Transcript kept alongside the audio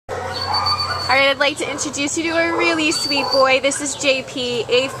Alright, I'd like to introduce you to a really sweet boy. This is JP,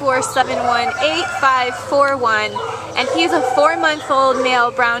 A4718541, and he's a 4-month-old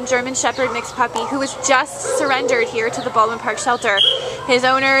male brown German Shepherd mixed puppy who was just surrendered here to the Baldwin Park shelter. His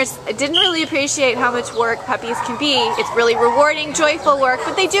owners didn't really appreciate how much work puppies can be. It's really rewarding, joyful work,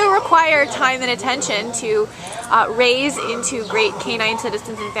 but they do require time and attention to raise into great canine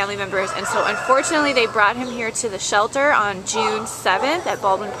citizens and family members, and so unfortunately they brought him here to the shelter on June 7th at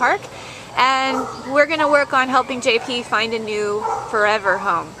Baldwin Park. And we're going to work on helping JP find a new forever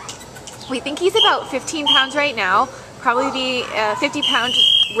home. We think he's about 15 pounds right now, probably be 50-pound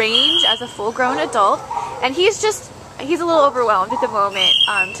range as a full-grown adult. And he's a little overwhelmed at the moment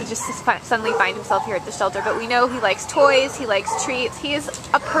to just suddenly find himself here at the shelter. But we know he likes toys, he likes treats. He is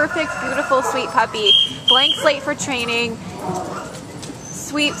a perfect, beautiful, sweet puppy. Blank slate for training.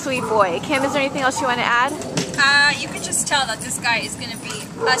 Sweet, sweet boy. Kim, is there anything else you want to add? You could just tell that this guy is going to be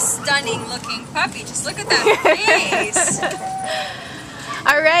a stunning looking puppy. Just look at that face.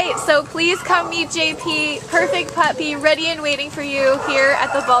 Alright, so please come meet JP, perfect puppy, ready and waiting for you here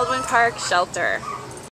at the Baldwin Park shelter.